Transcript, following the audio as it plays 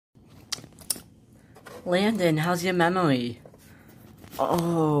Landon, how's your memory?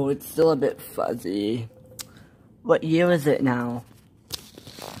 Oh, it's still a bit fuzzy. What year is it now?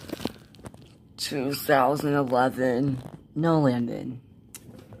 2011. No, Landon.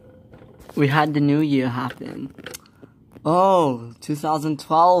 We had the new year happen. Oh,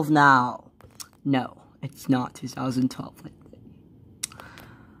 2012 now. No, it's not 2012, Landon.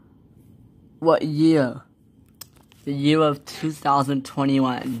 What year? The year of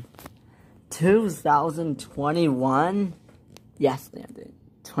 2021. 2021? Yes, Landon.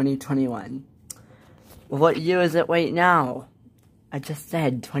 2021. What year is it right now? I just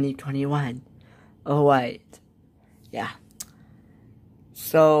said 2021. Oh, wait. Yeah.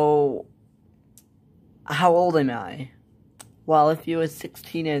 So, how old am I? Well, if you were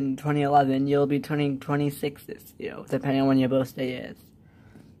 16 in 2011, you'll be turning 26 this year, depending on when your birthday is.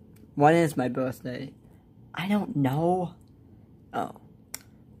 When is my birthday? I don't know. Oh.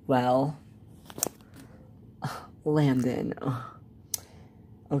 Well. Landon.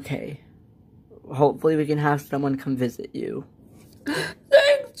 Okay. Hopefully we can have someone come visit you.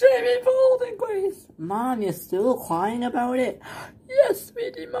 Thanks, Jamie, for holding Grace. Mom, you're still crying about it? Yes,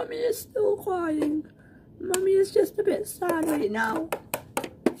 sweetie, Mommy is still crying. Mommy is just a bit sad right now.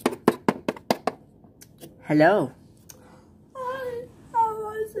 Hello. Hi, how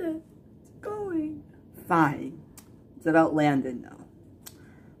was it going? Fine. It's about Landon, though.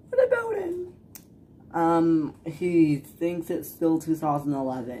 What about him? He thinks it's still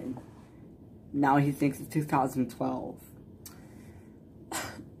 2011. Now he thinks it's 2012.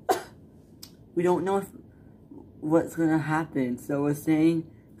 We don't know what's gonna happen, so we're saying,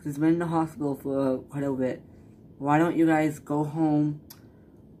 because he's been in the hospital for quite a bit, why don't you guys go home?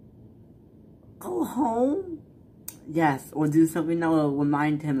 Go home? Yes, or do something that will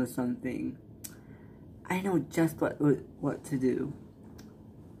remind him of something. I know just what to do.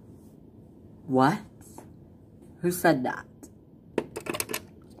 What? Who said that?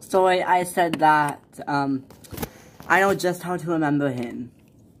 Sorry, I said that, I know just how to remember him.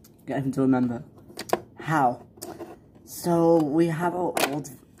 Get him to remember. How? So, we have our old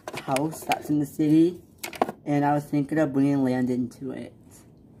house that's in the city, and I was thinking of bringing Landon to it.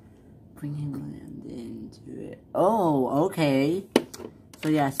 Bringing Landon to it. Oh, okay. So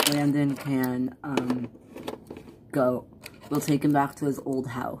yes, Landon can, go. We'll take him back to his old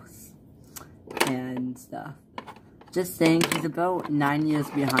house. And stuff. Just saying, he's about 9 years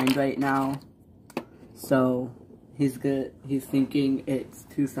behind right now. So, he's thinking it's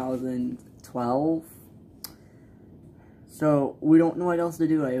 2012. So, we don't know what else to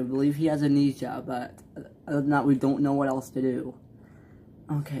do. I believe he has amnesia, but other than that, we don't know what else to do.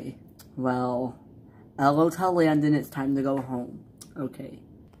 Okay, well, I'll go tell Landon it's time to go home. Okay.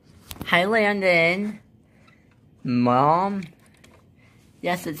 Hi, Landon. Mom?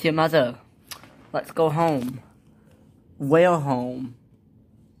 Yes, it's your mother. Let's go home. Where home?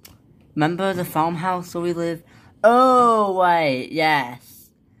 Remember the farmhouse where we live? Oh, right, yes.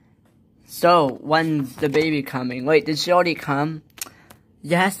 So, when's the baby coming? Wait, did she already come?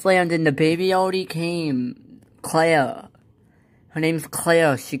 Yes, Landon, the baby already came. Claire. Her name's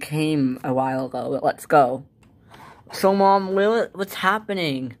Claire. She came a while ago. Let's go. So, Mom, what's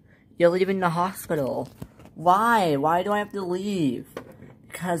happening? You're leaving the hospital. Why? Why do I have to leave?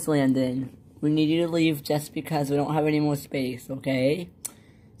 Because, Landon, we need you to leave just because we don't have any more space, okay?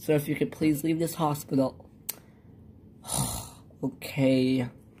 So if you could please leave this hospital. Okay.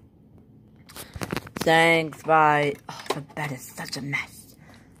 Thanks, bye. Oh, the bed is such a mess.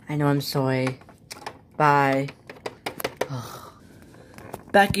 I know, I'm sorry. Bye. Oh.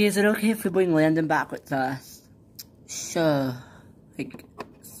 Becky, is it okay if we bring Landon back with us? Sure. Like,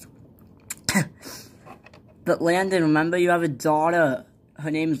 but Landon, remember you have a daughter. Her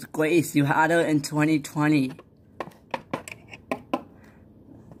name's Grace. You had her in 2020.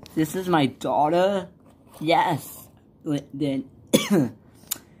 This is my daughter? Yes. Then.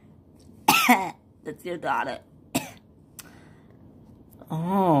 That's your daughter.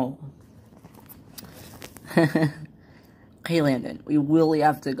 Oh. Okay, Landon. We really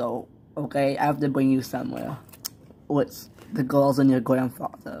have to go. Okay? I have to bring you somewhere. With the girls and your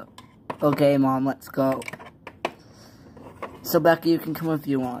grandfather. Okay, Mom. Let's go. So, Becky, you can come if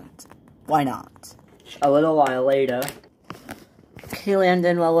you want. Why not? A little while later. Okay,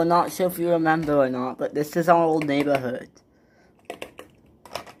 Landon, well, we're not sure if you remember or not, but this is our old neighborhood.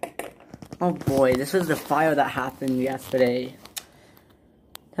 Oh boy, this was the fire that happened yesterday.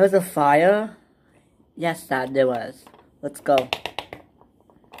 There was a fire? Yes, Dad, there was. Let's go.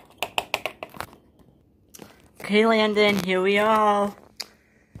 Okay, Landon, here we are.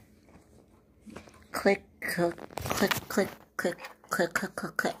 Click, click, click, click, click, click, click,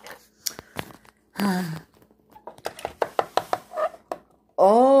 click, click.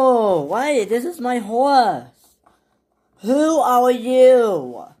 Oh, wait, this is my horse. Who are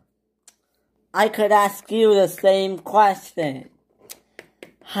you? I could ask you the same question.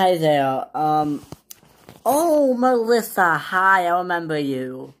 Hi there, oh, Melissa, hi, I remember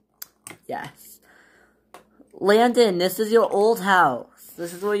you. Yes. Landon, this is your old house.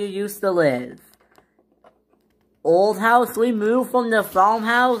 This is where you used to live. Old house? We moved from the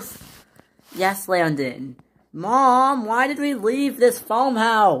farmhouse? Yes, Landon. Mom, why did we leave this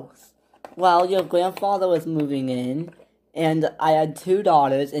farmhouse? Well, your grandfather was moving in, and I had 2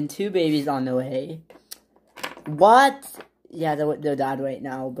 daughters and 2 babies on the way. What? Yeah, they're with their dad right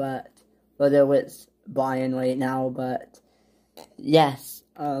now, but... Well, they're with Brian right now, but... Yes,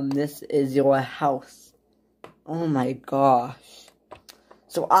 this is your house. Oh my gosh.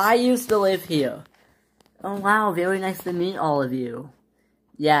 So I used to live here. Oh wow, very nice to meet all of you.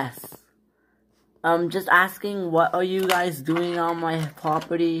 Yes. Just asking, what are you guys doing on my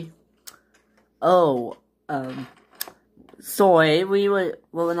property? Oh, sorry, well,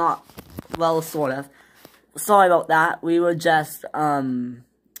 we're not, well, sort of. Sorry about that, we were just, coming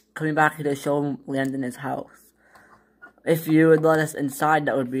back to show Landon his house. If you would let us inside,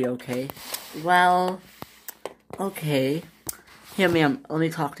 that would be okay. Well, okay. Here, ma'am, let me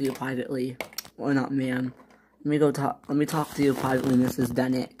talk to you privately. Or not, ma'am. Let me talk to you privately, Mrs.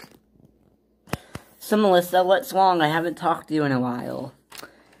 Dennick. So, Melissa, what's wrong? I haven't talked to you in a while.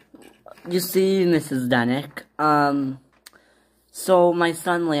 You see, Mrs. Dennick, so my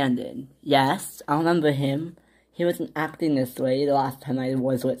son Landon, yes, I remember him. He wasn't acting this way the last time I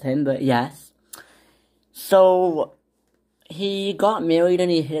was with him, but yes. So, he got married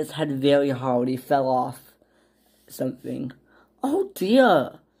and he hit his head very hard. He fell off something. Oh,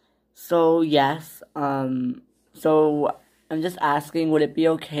 dear. So, yes, so I'm just asking, would it be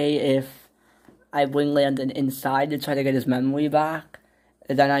okay if I bring Landon inside to try to get his memory back?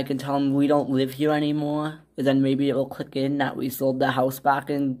 And then I can tell him we don't live here anymore. And then maybe it will click in that we sold the house back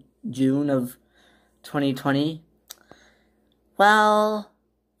in June of 2020. Well,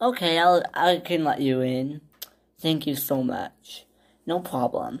 okay, I can let you in. Thank you so much. No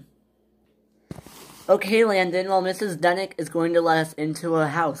problem. Okay, Landon, well, Mrs. Dennick is going to let us into her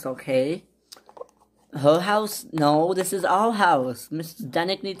house, okay? Her house? No, this is our house. Mrs.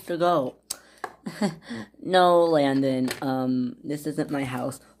 Dennick needs to go. No, Landon, this isn't my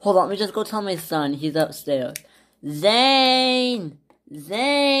house. Hold on, let me just go tell my son. He's upstairs. Zane!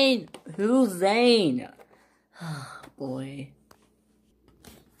 Zane! Who's Zane? Oh, boy.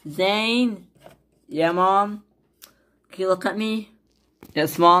 Zane? Yeah, Mom? Can you look at me?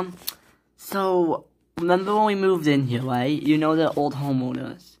 Yes, Mom? So, remember when we moved in here, right? You know the old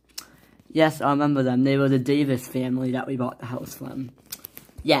homeowners. Yes, I remember them. They were the Davis family that we bought the house from.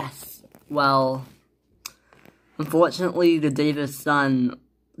 Yes. Well, unfortunately, the Davis' son,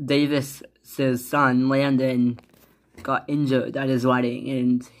 Landon, got injured at his wedding,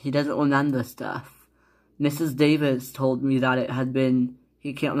 and he doesn't remember stuff. Mrs. Davis told me that it had been,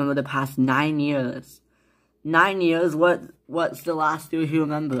 he can't remember the past 9 years. 9 years? What's the last year he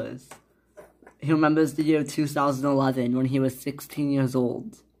remembers? He remembers the year 2011, when he was 16 years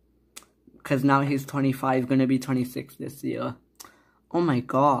old. Because now he's 25, gonna be 26 this year. Oh my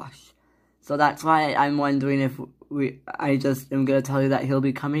gosh. So that's why I'm wondering if I just am gonna tell you that he'll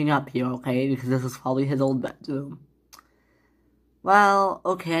be coming up here, okay? Because this is probably his old bedroom. Well,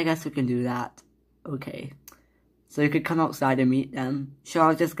 okay, I guess we can do that. Okay. So you could come outside and meet them. Sure, I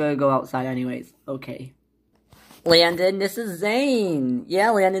was just gonna go outside anyways. Okay. Landon, this is Zane. Yeah,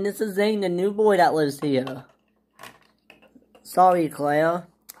 Landon, this is Zane, the new boy that lives here. Sorry, Claire.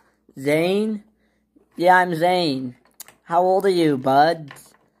 Zane? Yeah, I'm Zane. How old are you, bud?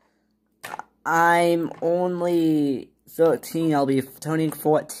 I'm only 13. I'll be turning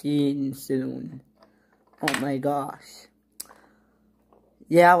 14 soon. Oh my gosh.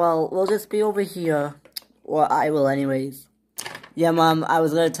 Yeah, well, we'll just be over here. Or I will anyways. Yeah, Mom, I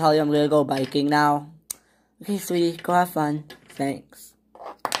was gonna tell you I'm gonna go biking now. Okay, sweetie, go have fun. Thanks.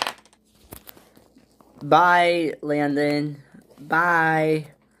 Bye, Landon. Bye.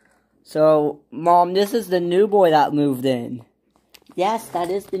 So, Mom, this is the new boy that moved in. Yes, that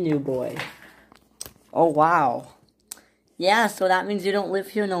is the new boy. Oh, wow. Yeah, so that means you don't live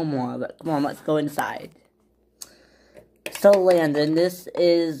here no more. But come on, let's go inside. So, Landon, this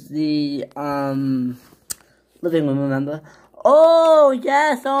is the, living room, remember? Oh,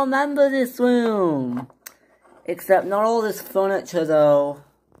 yes, I remember this room. Except not all this furniture, though.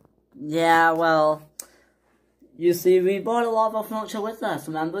 Yeah, well, you see, we brought a lot of our furniture with us,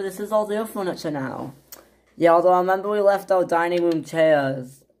 remember? This is all their furniture now. Yeah, although I remember we left our dining room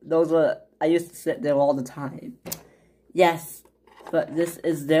chairs. Those were I used to sit there all the time. Yes, but this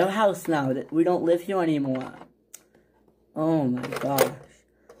is their house now. We don't live here anymore. Oh my gosh.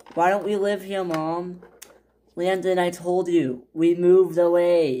 Why don't we live here, Mom? Landon, I told you, we moved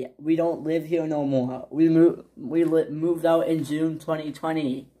away. We don't live here no more. We moved out in June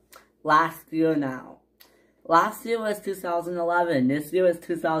 2020. Last year now. Last year was 2011. This year is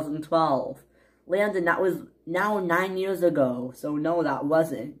 2012. Landon, that was now 9 years ago. So no, that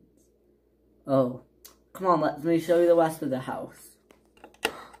wasn't. Oh. Come on, let me show you the rest of the house.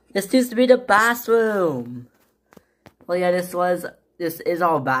 This used to be the bathroom. Well, yeah, this is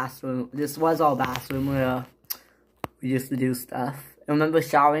our bathroom. This was our bathroom where we used to do stuff. Remember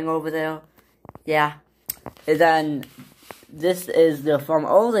showering over there? Yeah. And then this is the farm.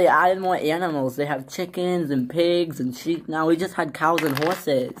 Oh, they added more animals. They have chickens and pigs and sheep now. We just had cows and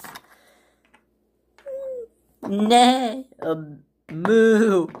horses. Nay.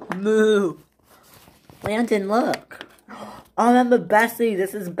 Moo. Moo. Landon, look. Oh, remember Bessie.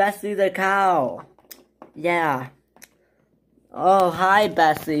 This is Bessie the cow. Yeah. Oh, hi,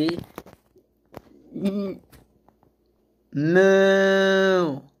 Bessie. Moo.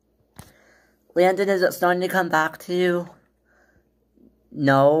 Landon, is it starting to come back to you?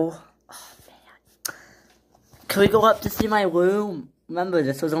 No. Oh, man. Can we go up to see my room? Remember,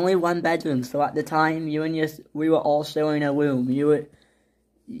 this was only one bedroom, so at the time, we were all sharing a room.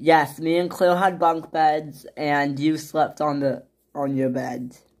 Yes, me and Claire had bunk beds, and you slept on your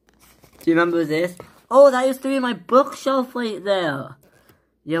bed. Do you remember this? Oh, that used to be my bookshelf right there.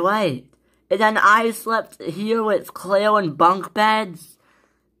 You're right. And then I slept here with Claire in bunk beds,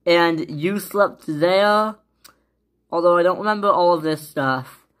 and you slept there. Although I don't remember all of this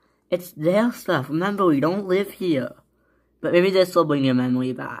stuff. It's their stuff. Remember, we don't live here. But maybe this will bring your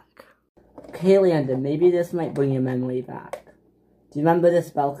memory back. Okay, Landon, maybe this might bring your memory back. Do you remember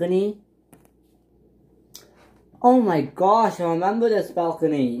this balcony? Oh my gosh, I remember this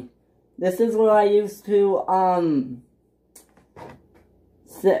balcony. This is where I used to,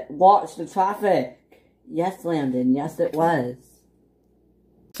 watch the traffic. Yes, Landon, yes it was.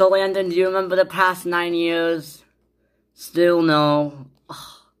 So, Landon, do you remember the past 9 years? Still no.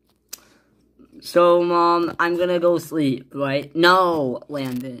 So, Mom, I'm gonna go sleep, right? No,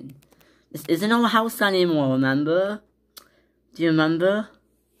 Landon. This isn't our house anymore, remember? Do you remember?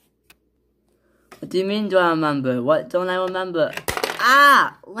 What do you mean, do I remember? What don't I remember?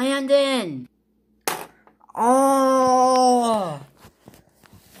 Ah! Landon! Oh!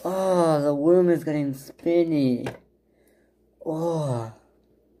 Oh, the room is getting spinny. Oh.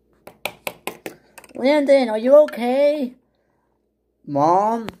 Landon, are you okay?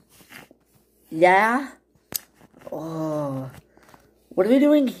 Mom? Yeah? Oh. What are we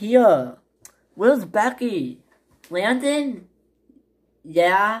doing here? Where's Becky? Landon?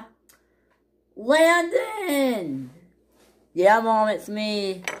 Yeah? Landon! Yeah, Mom, it's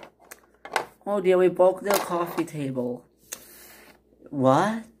me. Oh dear, we broke their coffee table.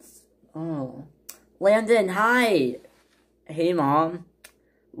 What? Oh. Landon, hi! Hey, Mom.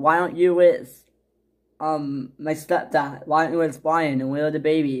 Why aren't you with, my stepdad? Why aren't you with Brian, and where are the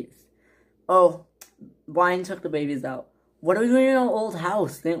babies? Oh, Brian took the babies out. What are we doing in our old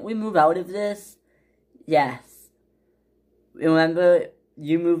house? Didn't we move out of this? Yes. Remember,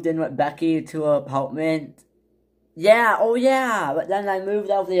 you moved in with Becky to her apartment? Yeah, oh yeah, but then I moved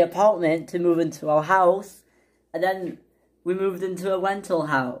out of the apartment to move into our house, and then we moved into a rental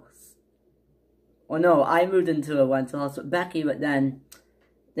house. Well, no, I moved into a rental house with Becky, but then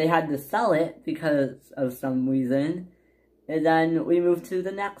they had to sell it because of some reason, and then we moved to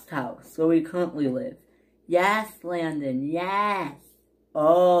the next house where we currently live. Yes, Landon, yes.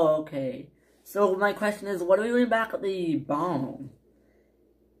 Oh, okay. So my question is, what are we doing back at the barn?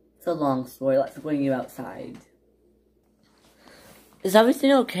 It's a long story. Let's bring you outside. Is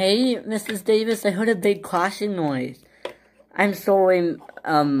everything okay, Mrs. Davis? I heard a big crashing noise. I'm sorry,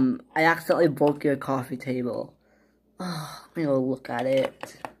 I accidentally broke your coffee table. Oh, let me go look at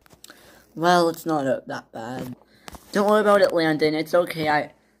it. Well, it's not that bad. Don't worry about it, Landon. It's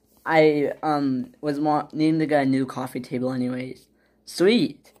okay. I was needing to get a new coffee table anyways.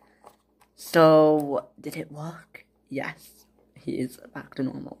 Sweet. So, did it work? Yes. He is back to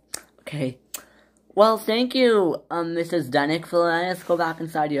normal. Okay. Well, thank you, Mrs. Denick, for letting us go back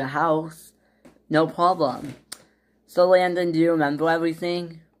inside your house. No problem. So, Landon, do you remember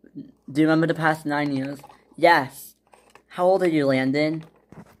everything? Do you remember the past 9 years? Yes. How old are you, Landon?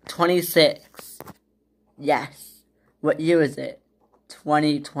 26. Yes. What year is it?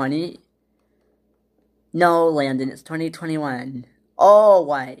 2020? No, Landon, it's 2021. Oh,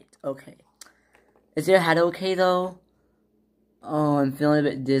 right. Okay. Is your head okay, though? Oh, I'm feeling a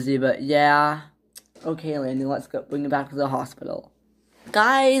bit dizzy, but yeah. Okay, Landon, let's go bring you back to the hospital.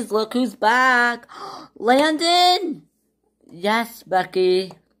 Guys, look who's back! Landon! Yes,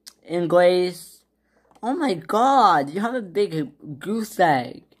 Becky. And Grace. Oh my god, you have a big goose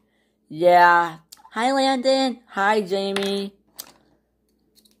egg. Yeah. Hi, Landon. Hi, Jamie.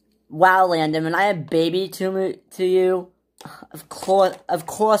 Wow, Landon, when I have baby to you? Of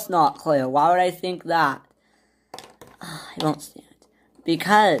course not, Claire. Why would I think that? I won't stand.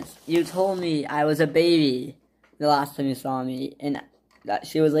 Because you told me I was a baby the last time you saw me, and that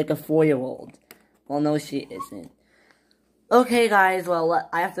she was like a 4-year-old. Well, no, she isn't. Okay, guys. Well,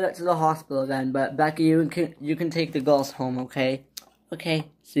 I have to get to the hospital then. But Becky, you can take the girls home. Okay. Okay.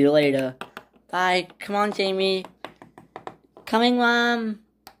 See you later. Bye. Come on, Jamie. Coming, Mom.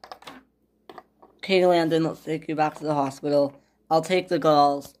 Okay, Landon. Let's take you back to the hospital. I'll take the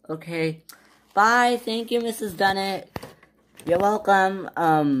girls. Okay. Bye. Thank you, Mrs. Bennett. You're welcome.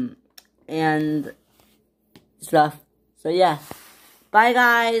 And stuff. So yeah. Bye,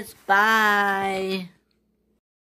 guys. Bye.